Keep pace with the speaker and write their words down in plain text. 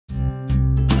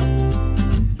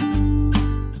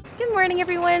morning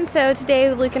everyone. So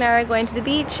today Luke and I are going to the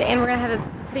beach and we're going to have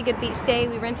a pretty good beach day.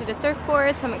 We rented a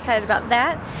surfboard, so I'm excited about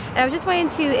that. And I was just wanting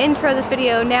to intro this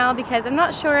video now because I'm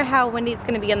not sure how windy it's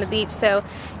going to be on the beach. So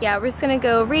yeah, we're just going to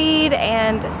go read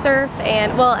and surf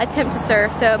and, well, attempt to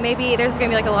surf. So maybe there's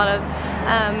going to be like a lot of,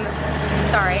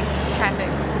 sorry, it's traffic.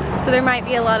 So there might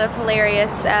be a lot of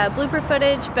hilarious blooper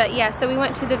footage, but yeah, so we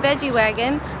went to the Veggie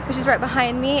Wagon, which is right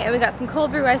behind me, and we got some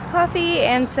cold brew iced coffee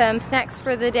and some snacks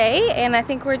for the day, and I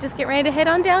think we're just getting ready to head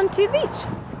on down to the beach.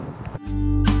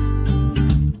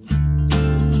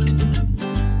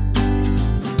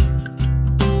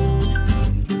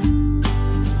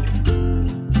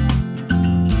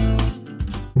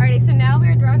 Alrighty, so now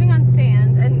we're driving on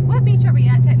sand, and what beach are we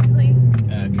at technically?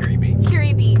 Curie Beach.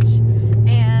 Curie Beach.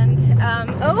 And,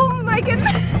 oh my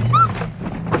goodness!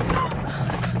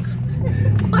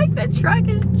 It's like the truck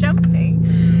is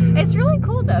jumping. It's really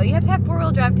cool though. You have to have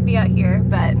four-wheel drive to be out here,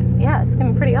 but yeah, it's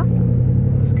gonna be pretty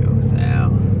awesome. Let's go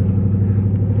south.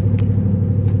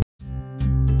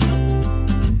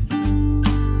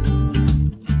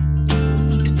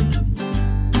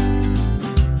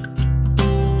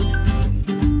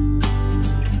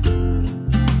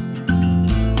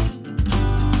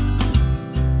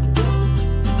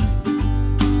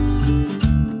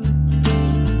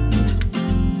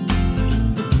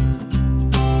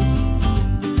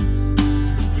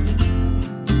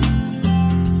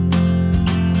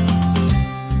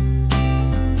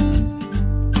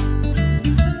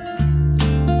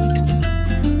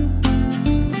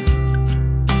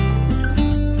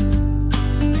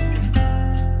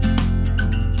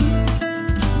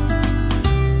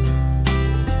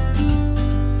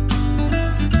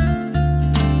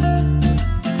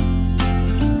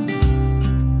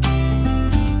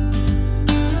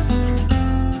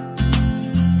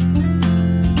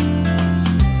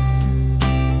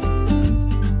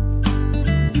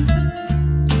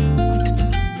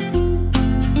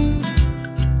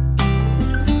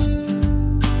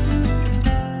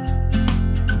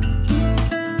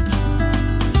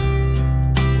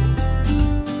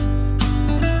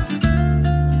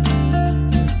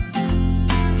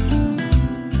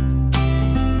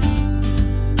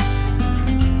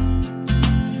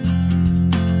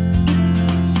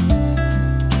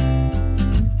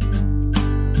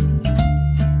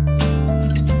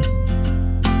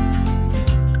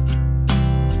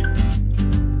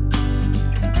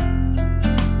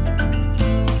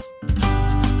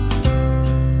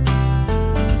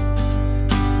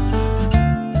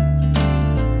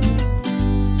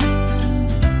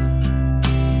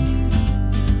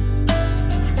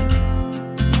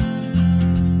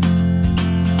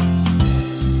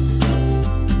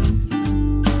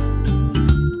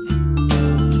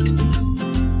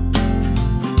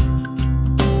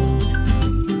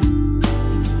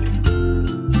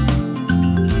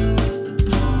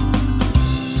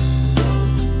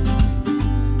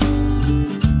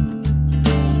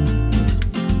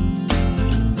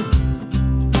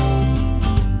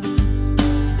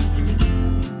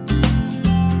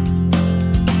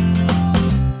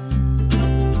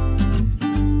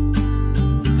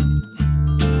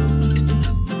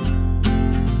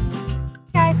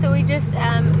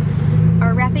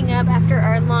 Are wrapping up after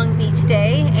our long beach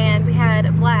day, and we had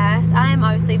a blast. I am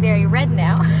obviously very red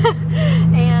now.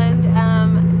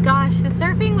 And gosh, the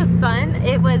surfing was fun.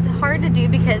 It was hard to do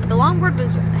because the longboard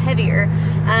was heavier.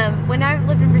 When I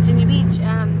lived in Virginia Beach,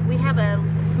 we have a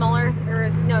smaller, or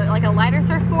no, like a lighter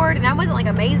surfboard, and I wasn't like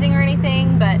amazing or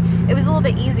anything, but it was a little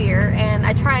bit easier. And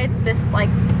I tried this like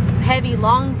heavy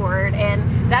longboard,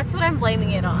 and that's what I'm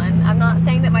blaming it on. I'm not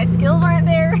saying that my skills aren't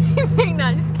there or anything. No,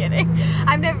 I'm just kidding.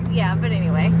 I've never, yeah, but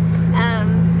anyway.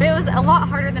 But it was a lot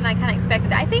harder than I kind of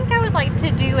expected. I think I would like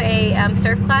to do a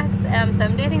surf class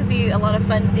someday. I think it'd be a lot of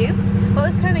fun to do. What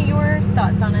was kind of your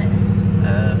thoughts on it?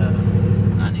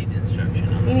 I need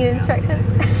instruction. You need instruction?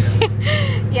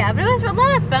 Yeah, but it was a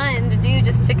lot of fun to do,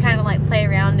 just to kind of like play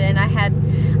around in. I had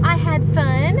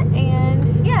fun,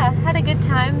 and yeah, had a good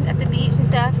time at the beach and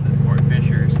stuff. Fort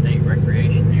Fisher State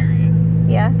Recreation Area.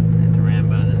 Yeah. It's ran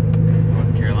by the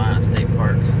North Carolina State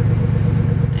Parks,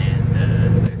 and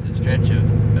there's a stretch of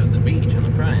the beach on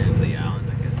the front end of the island.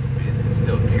 I guess this is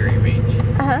still Curie Beach.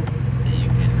 Uh-huh. And you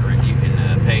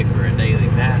can pay for a daily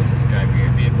pass and drive your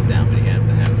vehicle down, but you have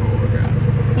to have four-wheel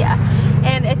drive. Yeah,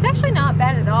 and it's actually not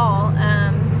bad at all.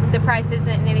 The price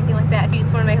isn't anything like that if you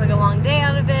just want to make like a long day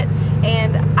out of it.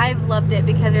 And I've loved it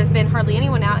because there's been hardly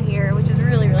anyone out here, which is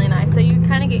really, really nice. So you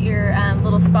kind of get your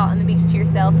little spot on the beach to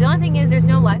yourself. The only thing is there's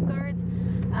no lifeguards.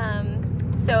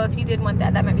 So if you did want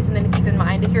that, that might be something to keep in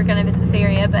mind if you're going to visit this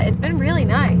area. But it's been really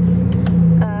nice.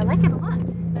 I like it a lot.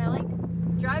 And I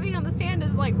like driving on the sand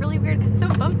is like really weird because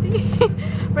it's so bumpy.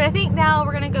 But I think now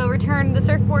we're gonna go return the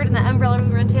surfboard and the umbrella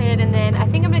we rented, and then I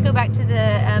think I'm gonna go back to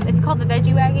the, it's called the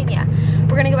veggie wagon, yeah.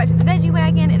 We're gonna go back to the veggie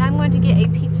wagon, and I'm going to get a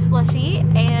peach slushie,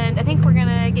 and I think we're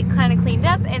gonna get kind of cleaned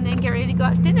up and then get ready to go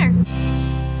out to dinner.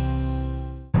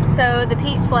 So the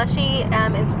peach slushie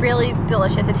is really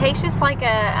delicious. It tastes just like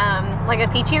a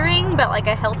peachy ring, but like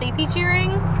a healthy peachy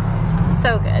ring.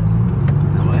 So good.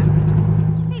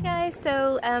 Hey guys,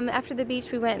 so after the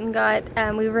beach we went and got,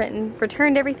 we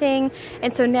returned everything,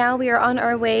 and so now we are on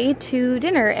our way to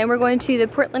dinner, and we're going to the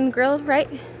Portland Grill, right?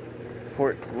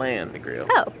 Portland Grill.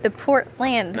 Oh, the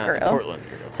Portland Not Grill. the Portland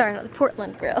Grill. Sorry, not the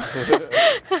Portland Grill.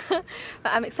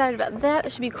 But I'm excited about that.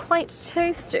 It should be quite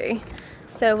tasty.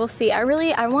 So we'll see. I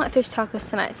want fish tacos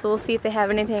tonight, so we'll see if they have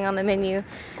anything on the menu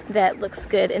that looks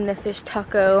good in the fish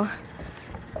taco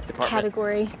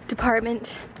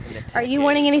department. Are you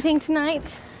wanting anything tonight,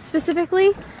 specifically?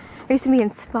 Or are you just gonna be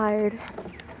inspired?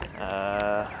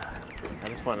 I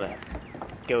just want to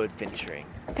go adventuring.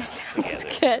 That sounds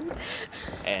together. good.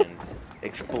 And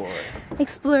explore.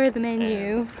 Explore the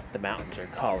menu. And the mountains are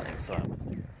calling, so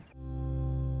I'm